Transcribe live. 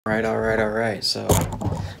Alright. So,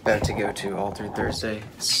 about to go to Alter Thursday,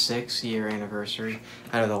 6-year anniversary.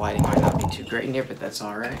 I know the lighting might not be too great in here, but that's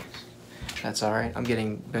alright. That's alright. I'm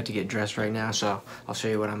about to get dressed right now, so I'll show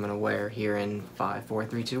you what I'm gonna wear here in 5, 4,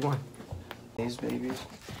 3, 2, 1. These babies.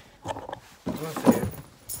 Let's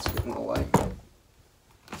get in the light.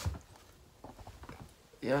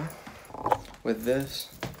 Yeah. With this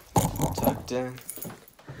tucked in,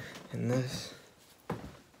 and this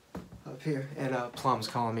up here, and Plum's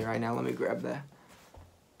calling me right now. Let me grab that.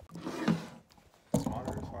 This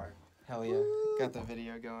monitor is fire. Hell yeah! Got the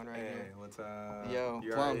video going right Hey, here. what's up? Yo,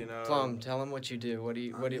 You Plum, already know. Plum, tell him what you do. What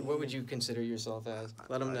would you consider yourself as?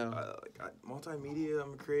 Let him know. Multimedia.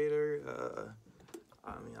 I'm a creator.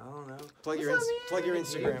 I don't know. Plug your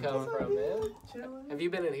Instagram. Come from, man? Have you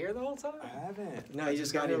been in here the whole time? I haven't. No, I you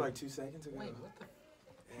just got here here like 2 seconds ago. Wait, what the?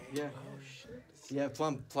 Yeah. Oh shit. Yeah,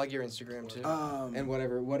 Plum, plug your Instagram too. And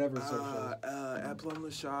whatever social. At Plum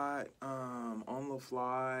the Shot, on the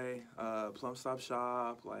fly, Plum Stop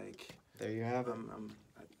Shop, like. There you have it.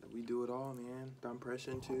 We do it all, man.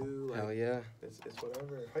 Dumpression too. Like, Hell yeah. It's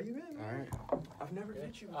whatever. How you been, man? All right. I've never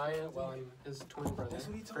met you. I am. Well, I'm his twin brother. That's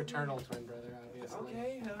what he told me. Fraternal twin brother, obviously.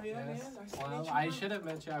 Okay, hell yeah, Yes. man. Nice to Well, meet you, I man. should have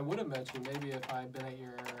met you. I would have met you maybe if I'd been at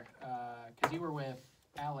your, because you were with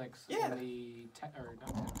Alex Yeah. in the not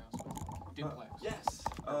townhouse, duplex. Yes.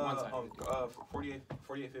 One side.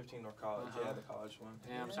 4815 North College. Yeah, the college one.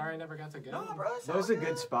 Yeah, I'm sorry I never got to go. No, bro. That was a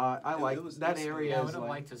good spot. I like that area. Yeah, I is would have like,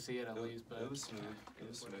 liked to see it at least, but It was smooth. It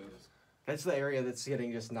was smooth. that's the area that's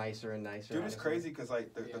getting just nicer and nicer. Dude, it's honestly. crazy because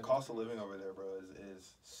like the Yeah. cost of living over there, bro,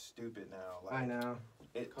 is stupid now. Like, I know.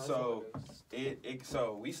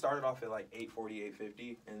 So we started off at like 840,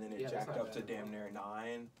 850, and then it Yeah, that's jacked not up to bad. damn near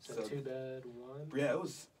 9. So So 2-bed, 1. yeah, it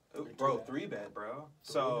was. Or Bro, 2-bed? 3-bed, bro.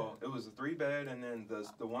 So it was a 3-bed, and then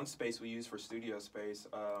the one space we used for studio space,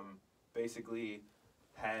 basically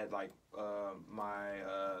had like my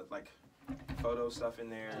like photo stuff in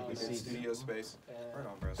there. Oh, We did nice. studio space. Right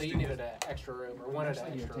on, bro. So you needed an extra room, or wanted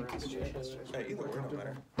an extra room. take this Did you? chair. Hey, either way, don't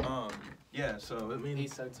matter. Yeah. So I mean,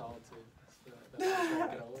 He's so tall too. That's what's trying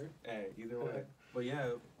to get older. hey, either way. But yeah,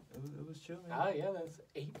 it was chill, man. Ah, yeah, that's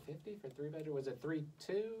 $850 for 3-bedroom. Was it 3-2?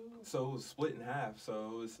 So it was split in half.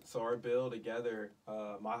 So our bill together.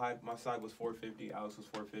 My side was 450. Alex was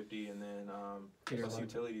 450, and then Peter plus Lund.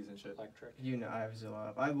 utilities and shit. Electric. You know, I have Zillow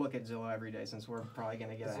up. I look at Zillow every day since we're probably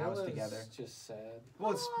gonna get a house Zilla's together. Just sad.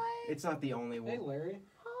 Well, it's not the only Hey, one. Larry.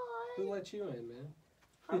 Who let you in, man?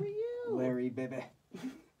 How are you, Larry, baby?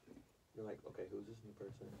 You're like, okay, who's this new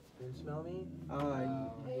person? You smell me?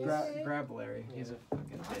 Grab Larry. Yeah. He's a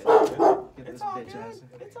fucking It's bitch. Get this It's all bitch good. ass.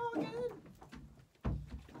 It's all good.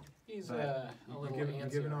 He's But a little You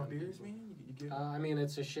antsy giving around off beers, people. man? You giving? I mean,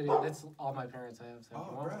 it's a shitty. That's all my parents have. So if Oh,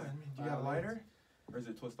 you want bro. one, You by got a all lighter? Or is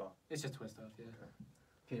it twist off? means. It's just twist off, yeah.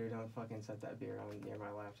 Peter, don't fucking set that beer on near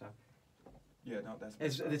my laptop. Yeah, no, that's.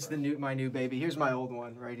 It's my new baby. Here's my old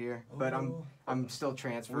one right here. But I'm still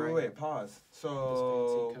transferring. Wait, pause. This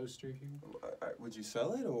So, fancy coaster here. would you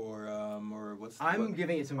sell it or what's? I'm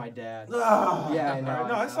giving it to my dad. Ah, Yeah, I know.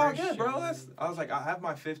 No, it's all For good, bro. sure. I was like, I have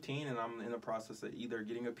my 15, and I'm in the process of either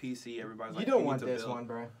getting a PC. Everybody's like, You don't need want to this build. one,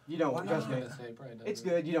 bro. You don't Why want. I was Trust me. gonna say, probably doesn't. It's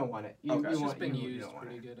good. You don't want it. You, Okay. you It's want, just been you used don't want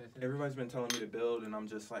pretty it. good, I think. Everybody's been telling me to build, and I'm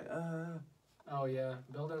just like, Oh yeah,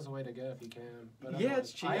 building's the way to go if you can. But Yeah,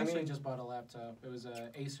 it's cheap. I I actually mean- just bought a laptop. It was a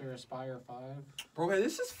Acer Aspire 5. bro,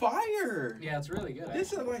 this is fire. Yeah, it's really good.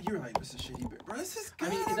 This is actually. like you're like this is shitty, but bro, this is good.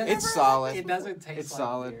 I mean, It's solid. It doesn't taste It's like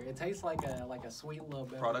solid. beer. It tastes like a sweet little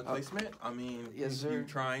bit. Product placement. I mean, Yes, you're sir.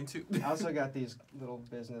 trying to. I also got these little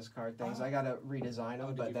business card things. I gotta redesign them, Oh,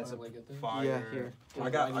 did but you that's a finally get them? Fire. yeah. Here. I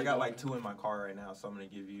got like 2 in my car right now, so I'm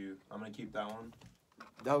gonna keep that one.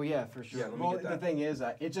 Oh yeah, for sure. Yeah, let me Well, get the that. thing is,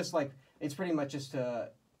 it's just like it's pretty much just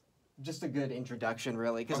a good introduction,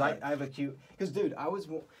 really. Because Okay. I have a cute. Because dude, I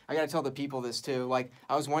gotta tell the people this too. Like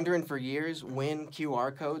I was wondering for years when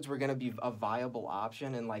QR codes were gonna be a viable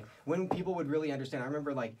option, and like when people would really understand. I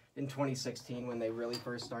remember like in 2016 when they really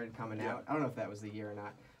first started coming Yeah. out. I don't know if that was the year or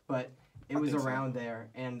not, but it I was think so. around there,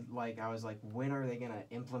 and like I was like, when are they gonna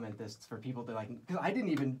implement this for people to like? Because I didn't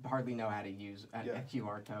even hardly know how to use a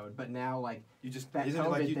QR code, but now like. You just That isn't it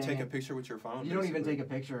like COVID you thing, take a picture with your phone? You don't even basically? take a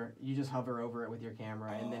picture. You just hover over it with your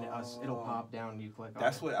camera, and then it'll Oh. pop down and you click on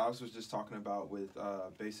That's it. what Alex was just talking about with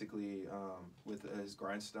basically with his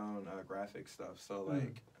grindstone graphic stuff. So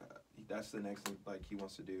like that's the next thing like he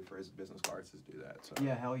wants to do for his business cards is do that. So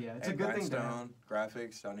Yeah, hell yeah. It's a good thing to have.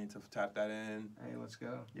 Graphics. I need to tap that in. Hey, let's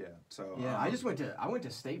go. Yeah. So yeah, I went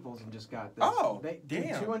to Staples and just got this. Oh,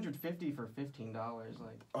 damn. $250 for $15.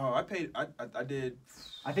 Like. Oh, I paid. I did.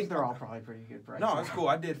 I think they're all probably pretty good prices. No, it's cool.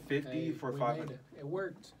 I did 50 for 500. It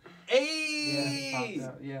worked. Hey.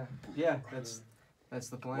 Yeah. That's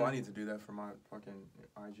the plan. Well, I need to do that for my fucking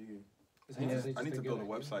IG. I need to build a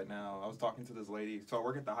website now. I was talking to this lady. So I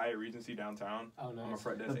work at the Hyatt Regency downtown. Oh, nice. I'm a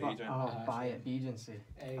front desk agent. Buy it, Regency.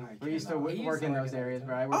 Hey, we used to work in those areas,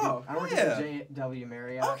 bro. I work at the JW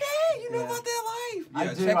Marriott. Okay, you know about that life.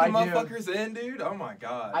 I do. Checking motherfuckers in, dude. Oh my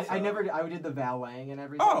god. I did the valeting and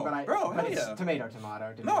everything. Oh, but it's tomato.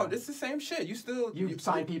 No, it's the same shit. You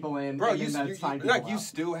sign people in, bro. You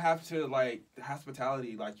still have to like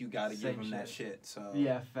hospitality. Like you gotta give them that shit. So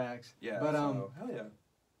yeah, facts. Yeah, but hell yeah.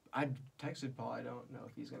 I texted Paul. I don't know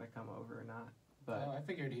if he's gonna come over or not. But I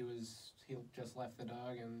figured he just left the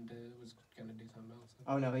dog and was gonna do something else.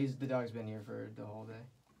 Oh no, the dog's been here for the whole day.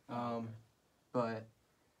 But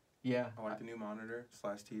yeah. I like the new monitor /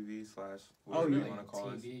 TV / whatever you want to call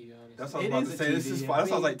it. That's what I was about to say. This is fire. That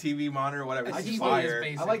sounds like TV monitor, whatever. It's fire.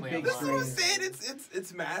 I like big That's what I'm screens. saying.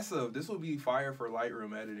 It's massive. This will be fire for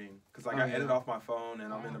Lightroom editing because I edit off my phone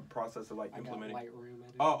and I'm in the process of like implementing. Lightroom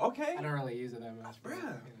editing. Oh, okay. I don't really use it that much, bro.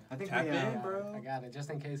 I think tap in, bro. I got it just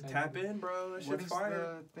in case. Tap in, bro. That shit's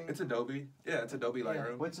fire. It's Adobe. Yeah, it's Adobe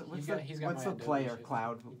Lightroom. What's the Player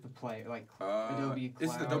cloud? The Play like Adobe Cloud.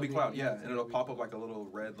 It's the Adobe Cloud, yeah, and it'll pop up like a little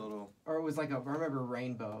red little. Or it was like I remember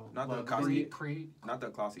rainbow. Not the classy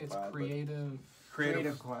cloud.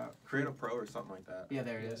 Creative Cloud. Creative Pro or something like that. Yeah,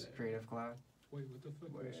 there it is. Creative Cloud. Wait, what the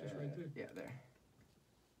fuck? It's just right there. Yeah, there.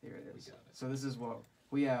 Here it is. So this is what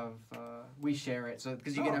we have. We share it, so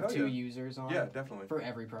because you can have 2 users on. Yeah, definitely. For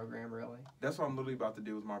every program, really. That's what I'm literally about to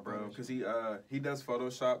do with my bro, because he does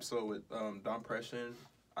Photoshop. So with Don Pression,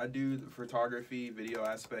 I do the photography, video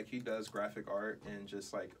aspect. He does graphic art and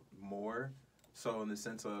just like more. So in the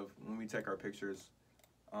sense of when we take our pictures,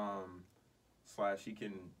 / he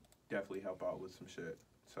can definitely help out with some shit.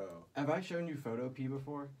 So have I shown you Photopea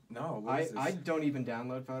before? No. I don't even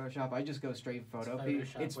download Photoshop. I just go straight Photopea.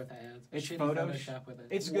 It's with ads. It's Photoshop with it.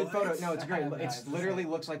 It's good photo. No, it's great. It literally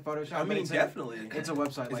looks like Photoshop. I mean, definitely. It's a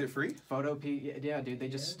website. Is it free? Photopea. Yeah, dude. They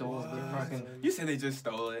just stole the fucking. You said they just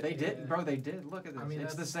stole it. They did, bro. They did. Look at this. I mean,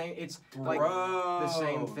 it's the same. It's like the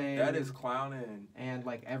same thing. That is clowning. And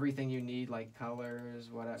like everything you need, like colors,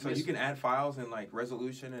 whatever. So you can add files and like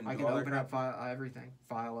resolution and. I can open up everything.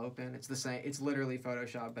 File open. It's the same. It's literally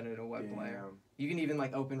Photoshop, but in a web player. You can even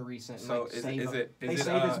like open recent. And, so like, is save it? They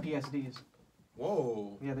save as PSDs.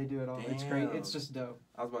 Whoa. Yeah, they do it all. Damn. It's great. It's just dope.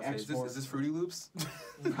 I was about to say, is this Fruity Loops?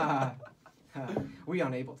 We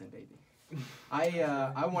on Ableton, baby.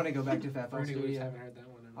 I want to go back to FL Studio. Haven't heard that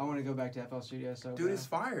one. I want to go back to FL Studio. So dude, it's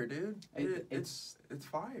fire, dude. It's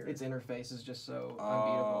fire. Its interface is just so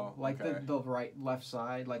unbeatable. Like the left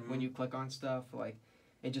side, like when you click on stuff, like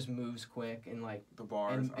it just moves quick and like the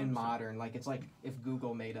bars and modern. Like it's like if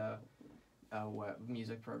Google made a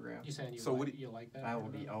music program. You saying you like that? I will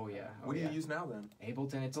be. Oh yeah. What do you use now then?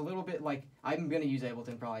 Ableton. It's a little bit like I'm gonna use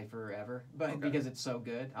Ableton probably forever, but because it's so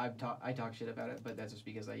good, I talk shit about it, but that's just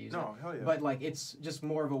because I use it. No, hell yeah. But like it's just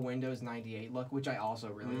more of a Windows 98 look, which I also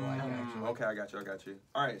really like actually. Okay, I got you.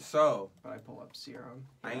 All right, so. But I pull up Serum.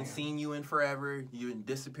 I ain't seen you in forever. You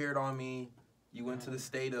disappeared on me. You went to the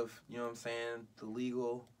state of, you know what I'm saying, the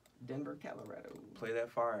legal. Denver, Colorado. Play that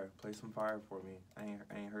fire. Play some fire for me. I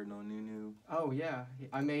ain't heard no new. Oh yeah,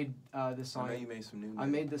 I made this song. I know you made some new. I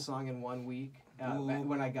made this song in 1 week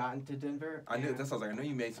when I got into Denver. I knew that sounds like I know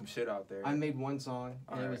you made some shit out there. I made one song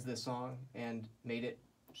and it was this song and made it.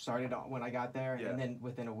 Started when I got there and then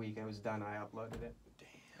within a week I was done. I uploaded it.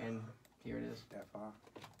 Damn. And here it is. That fire.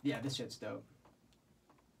 Yeah, this shit's dope.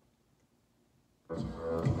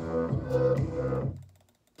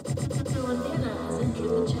 Sylendanna has entered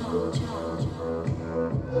the chat.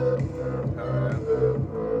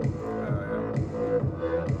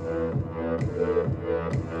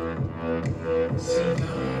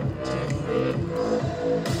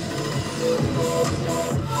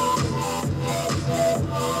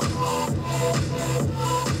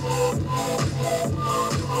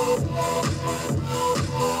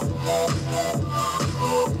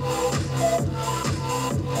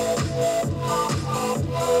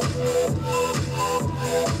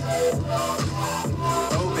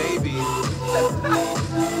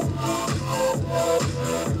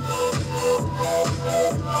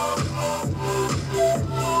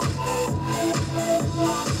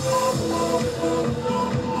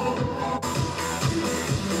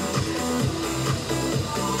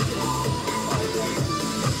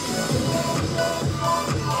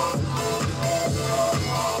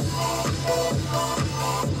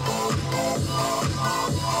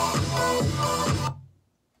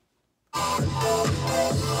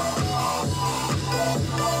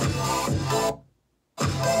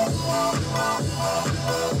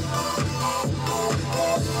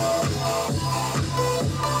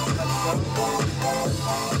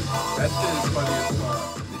 funny as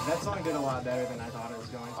fuck. That song did a lot better than I thought it was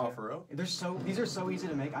going to. Oh, for real? These are so easy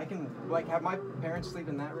to make. I can like have my parents sleep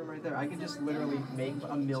in that room right there. I could just literally make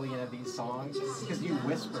a million of these songs because you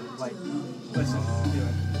whisper like, listen, do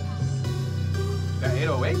it. That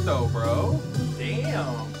 808 though, bro.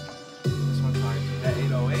 Damn. This one's fine too. That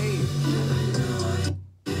 808.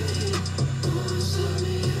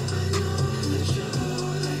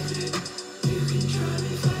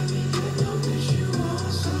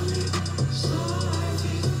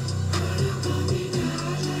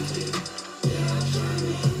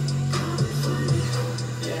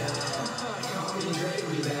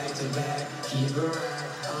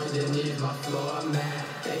 Underneath my floor mat,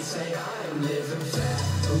 they say I am living fat.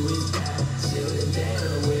 Who is that?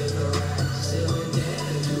 Sylendanna with a rack.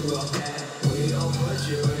 Sylendanna do all that. We gon' put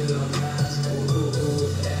you in the mask.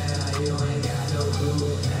 Ooh, yeah, you ain't got no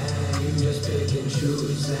clue. And you just pick and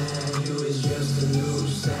choose. And you is just a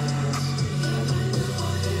nuisance.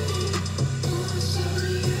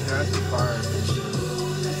 Yeah, that's fire.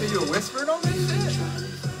 So you whispered on this shit?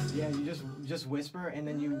 Yeah, you just whisper and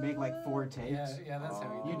then you make like 4 takes. Yeah, that's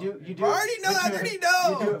how You do. I already know. but I you- already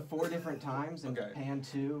know. You do it 4 different times and Okay. pan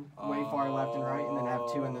 2 way far left and right, and then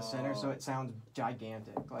have 2 in the center, so it sounds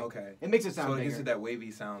gigantic. Like, Okay. It makes it sound So it bigger. gives it that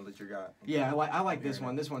wavy sound that you got. Yeah, I like this Yeah.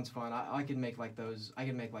 one. This one's fun. I could make like those. I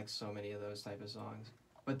could make like so many of those type of songs.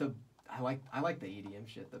 But I like the EDM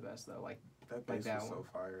shit the best though. Like That Like bass that was so one.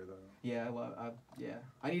 fire though. yeah,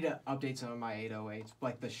 I need to update some of my 808s.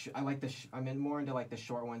 Like I'm in more into like the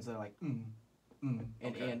short ones that are like Okay.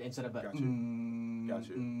 and instead of a Got you. Got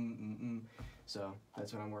you. So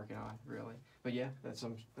that's what I'm working on really. But yeah, that's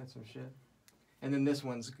some shit. And then this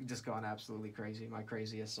one's just gone absolutely crazy. My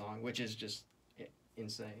craziest song, which is just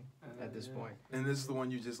insane at this point. And this is the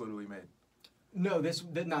one you just literally made. No,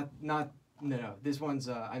 no. This one's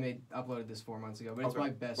I uploaded this 4 months ago, but it's Okay. my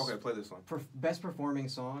best Okay, play this one. best performing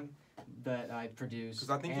song that I produced. Because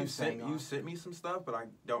I think and you sang on. sent me some stuff, but I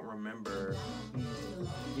don't remember.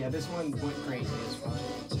 Yeah, this one went crazy as fuck.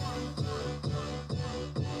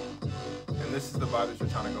 And this is the vibe that you're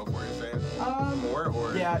trying to go for. You're saying more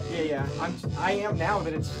or Yeah. I am now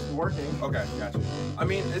that it's working. Okay, gotcha. I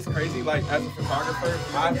mean, it's crazy. Like as a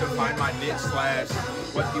photographer, I have to find my niche slash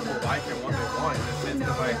what people like and what they want. In the sense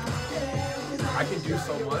that like I can do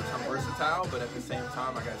so much. I'm versatile, but at the same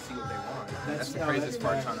time, I gotta see what they want. That's the craziest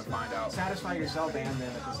part, trying to find out. Satisfy yourself and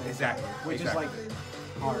them at the same Exactly. time. Which exactly. is like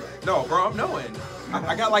hard. No, bro, I'm knowing.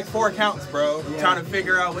 I got like 4 accounts, bro. Yeah. Trying to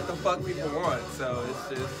figure out what the fuck people want. So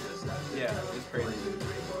it's just, yeah, it's crazy.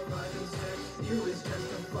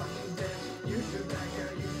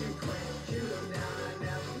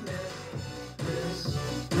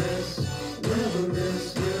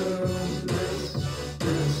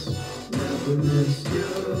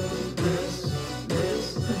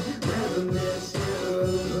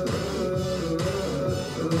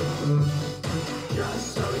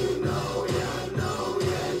 Just so you know,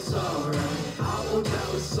 yeah, it's alright. I won't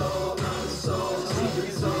tell a soul, not a soul.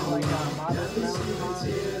 Like modest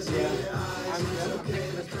melodies. Yeah. I'm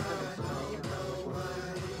picking this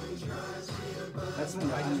That's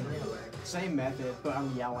the same method, but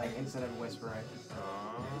I'm yelling instead of whispering.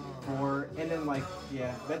 And then like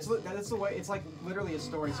that's the way. It's like literally a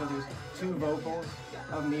story. So there's 2 vocals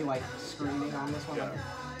of me like screaming on this one. Yeah. Like,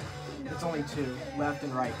 it's only 2, left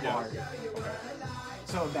and right Yeah. part.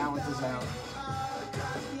 So it balances out.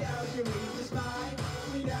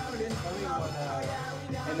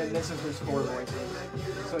 And then this is just 4 voices.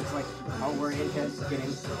 So it's like, oh, we're intense,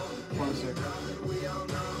 getting closer.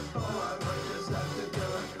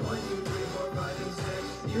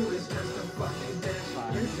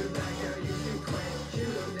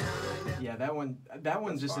 Yeah, that one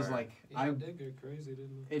just is fire. like It did go crazy,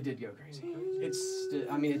 didn't it? It did go crazy.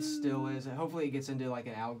 It still is. Hopefully, it gets into like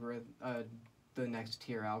an algorithm, the next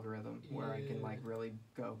tier algorithm where I can like really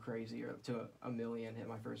go crazy or to a million, hit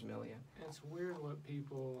my first million. It's weird what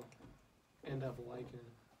people end up liking.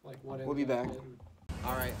 Like what. We'll be back.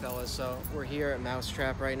 All right, fellas. So we're here at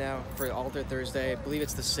Mousetrap right now for Alter Thursday. I believe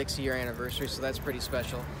it's the 6-year anniversary, so that's pretty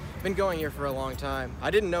special. Been going here for a long time. I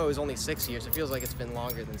didn't know it was only 6 years. It feels like it's been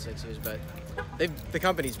longer than 6 years, but the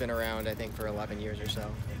company's been around, I think, for 11 years or so.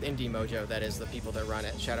 Indy Mojo, that is the people that run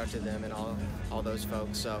it. Shout out to them and all those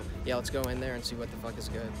folks. So yeah, let's go in there and see what the fuck is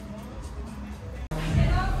good.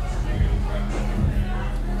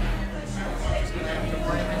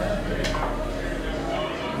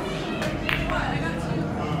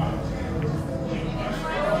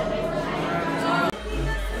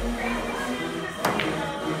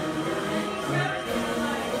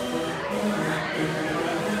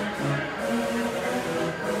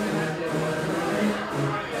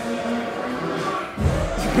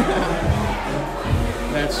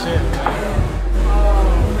 That's it.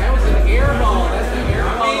 That was an air ball. That's an air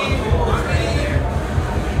ball.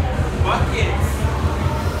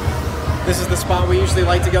 This is the spot we usually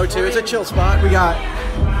like to go to. It's a chill spot. We got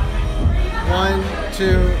 1,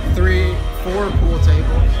 2, 3, 4 pool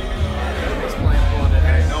tables.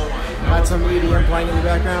 Got some EDM playing in the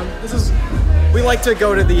background. We like to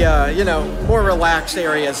go to the, you know, more relaxed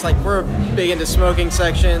areas. Like, we're big into smoking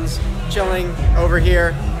sections, chilling over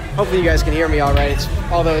here. Hopefully you guys can hear me all right,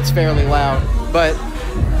 although it's fairly loud. But,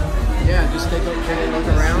 yeah, just take a look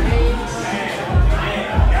around.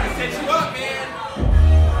 Gotta set you up, man.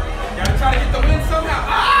 Gotta try to get the win somehow.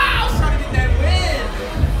 Ah, I was trying to get that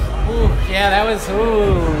win. Ooh, yeah, that was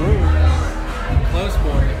close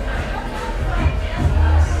board.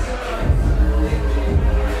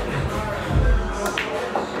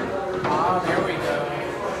 Oh, there we go.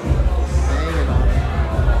 Hanging on it.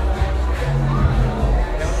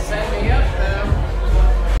 Don't set me up though.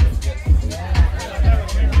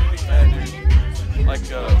 Like,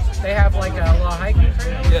 They have like a little hiking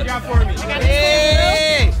trail. yeah. Got for me.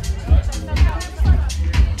 Hey!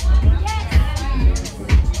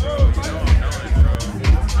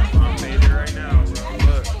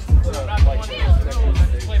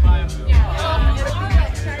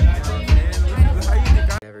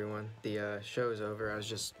 Everyone, the show's over. I was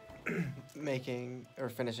just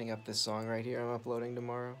finishing up this song right here. I'm uploading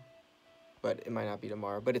tomorrow, but it might not be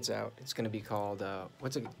tomorrow. But it's out. It's gonna be called I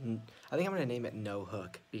think I'm gonna name it No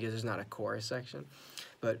Hook because there's not a chorus section.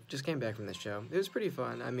 But just came back from the show. It was pretty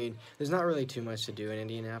fun. I mean, there's not really too much to do in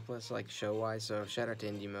Indianapolis, like show-wise. So shout out to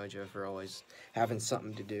Indy Mojo for always having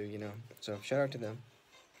something to do, you know. So shout out to them.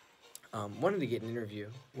 Wanted to get an interview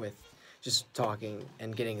with just talking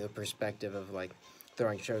and getting the perspective of like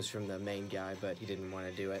throwing shows from the main guy, but he didn't want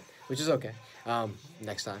to do it, which is okay.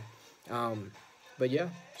 Next time. But yeah,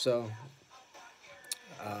 so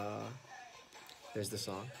there's the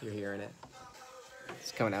song. You're hearing it.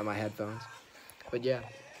 It's coming out of my headphones. But yeah,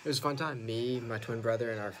 it was a fun time. Me, my twin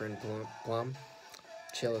brother, and our friend Plum.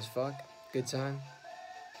 Chill as fuck. Good time.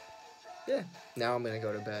 Yeah, now I'm gonna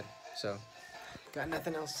go to bed. So, got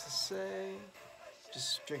nothing else to say.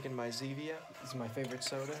 Just drinking my Zevia. This is my favorite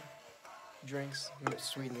soda. Drinks,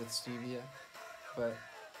 sweetened with stevia. But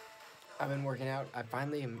I've been working out. I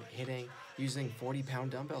finally am using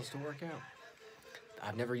 40-pound dumbbells to work out.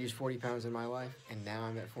 I've never used 40 pounds in my life, and now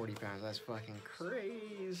I'm at 40 pounds. That's fucking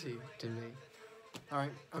crazy to me. All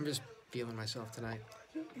right, I'm just feeling myself tonight.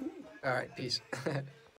 All right, peace.